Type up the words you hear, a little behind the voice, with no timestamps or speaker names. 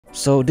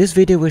So this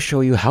video will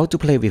show you how to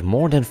play with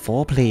more than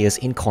 4 players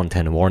in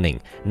content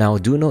warning. Now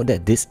do note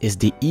that this is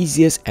the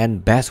easiest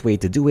and best way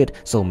to do it,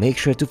 so make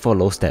sure to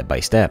follow step by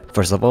step.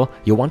 First of all,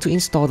 you want to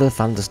install the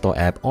Thunderstore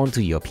app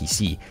onto your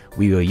PC.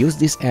 We will use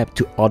this app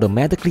to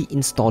automatically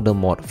install the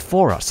mod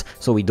for us,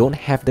 so we don't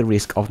have the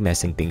risk of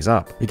messing things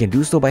up. You can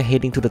do so by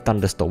heading to the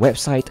Thunderstore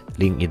website,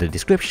 link in the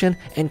description,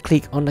 and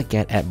click on the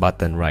Get App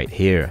button right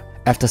here.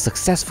 After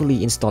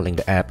successfully installing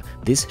the app,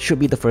 this should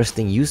be the first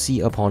thing you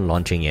see upon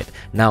launching it.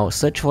 Now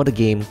search for the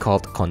game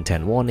called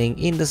Content Warning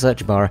in the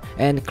search bar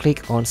and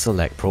click on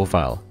Select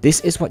Profile. This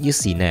is what you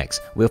see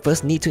next. We'll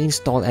first need to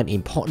install an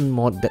important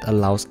mod that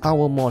allows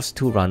our mods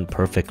to run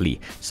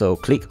perfectly. So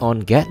click on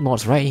Get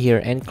Mods right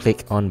here and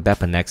click on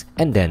BepiNex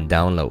and then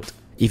download.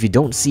 If you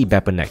don't see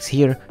BepiNex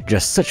here,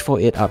 just search for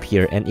it up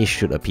here and it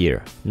should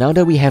appear. Now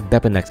that we have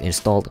BepiNex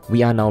installed,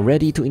 we are now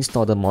ready to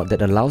install the mod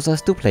that allows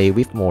us to play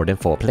with more than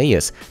 4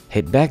 players.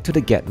 Head back to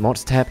the Get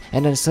Mods tab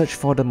and then search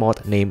for the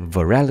mod named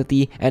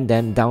Virality and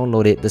then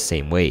download it the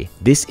same way.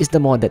 This is the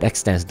mod that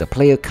extends the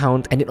player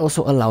count and it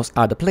also allows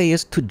other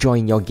players to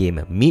join your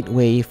game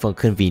midway for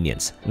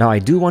convenience. Now I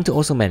do want to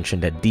also mention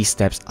that these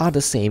steps are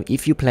the same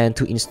if you plan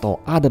to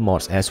install other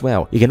mods as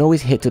well. You can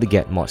always head to the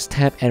Get Mods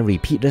tab and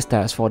repeat the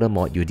steps for the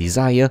mod you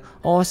desire,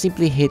 or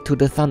simply head to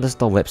the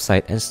Thunderstore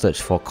website and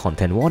search for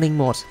content warning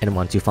mods, and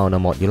once you found a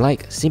mod you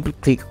like, simply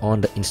click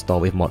on the Install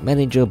with Mod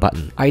Manager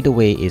button. Either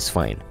way is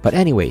fine. But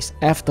anyways,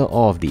 after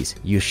all of these,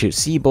 you should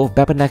see both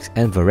BepiNex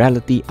and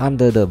Virality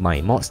under the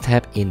My Mods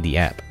tab in the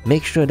app.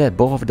 Make sure that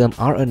both of them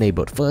are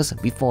enabled first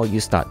before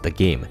you start the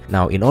game.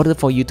 Now in order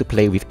for you to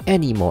play with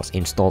any mods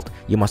installed,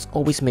 you must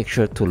always make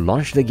sure to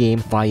launch the game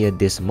via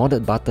this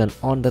modded button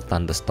on the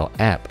Thunderstore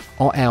app,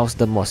 or else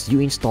the mods you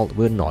installed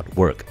will not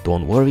work.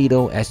 Don't worry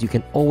though, as you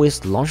can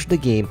always launch the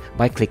game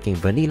by clicking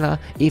vanilla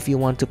if you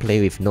want to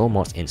play with no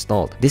mods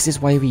installed. This is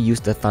why we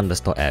use the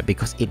Thunderstore app,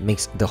 because it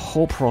makes the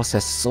whole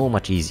process so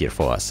much easier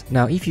for us.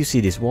 Now if you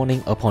see this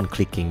warning upon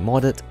clicking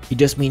modded, it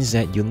just means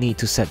that you need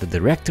to set the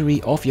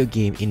directory of your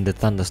game in the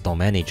Thunderstore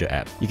Manager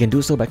app. You can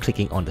do so by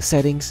clicking on the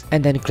settings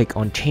and then click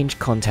on Change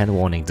Content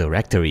Warning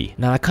Directory.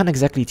 Now I can't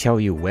exactly tell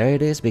you where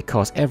it is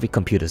because every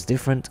computer is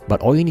different,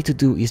 but all you need to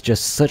do is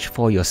just search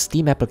for your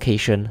Steam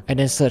application and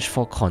then search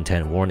for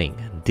Content Warning.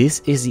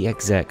 This is the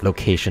exact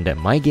location that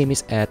my game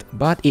is at,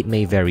 but it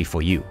may vary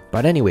for you.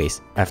 But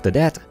anyways, after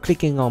that,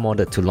 clicking on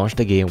modded to launch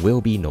the game will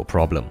be no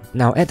problem.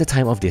 Now at the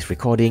time of this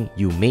recording,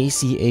 you may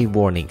see a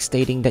warning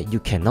stating that you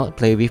cannot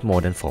play with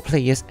more than 4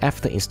 players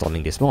after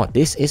installing this mod.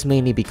 This is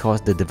mainly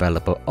because the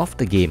developer of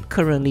the game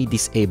currently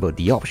disabled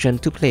the option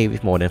to play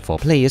with more than 4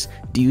 players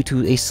due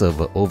to a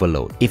server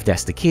overload. If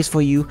that's the case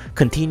for you,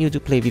 continue to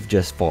play with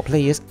just 4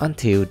 players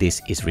until this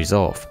is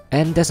resolved.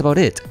 And that's about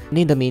it. And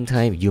in the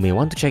meantime, you may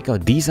want to check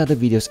out these other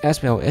videos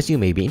as well, as you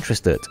may be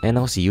interested, and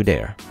I'll see you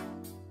there.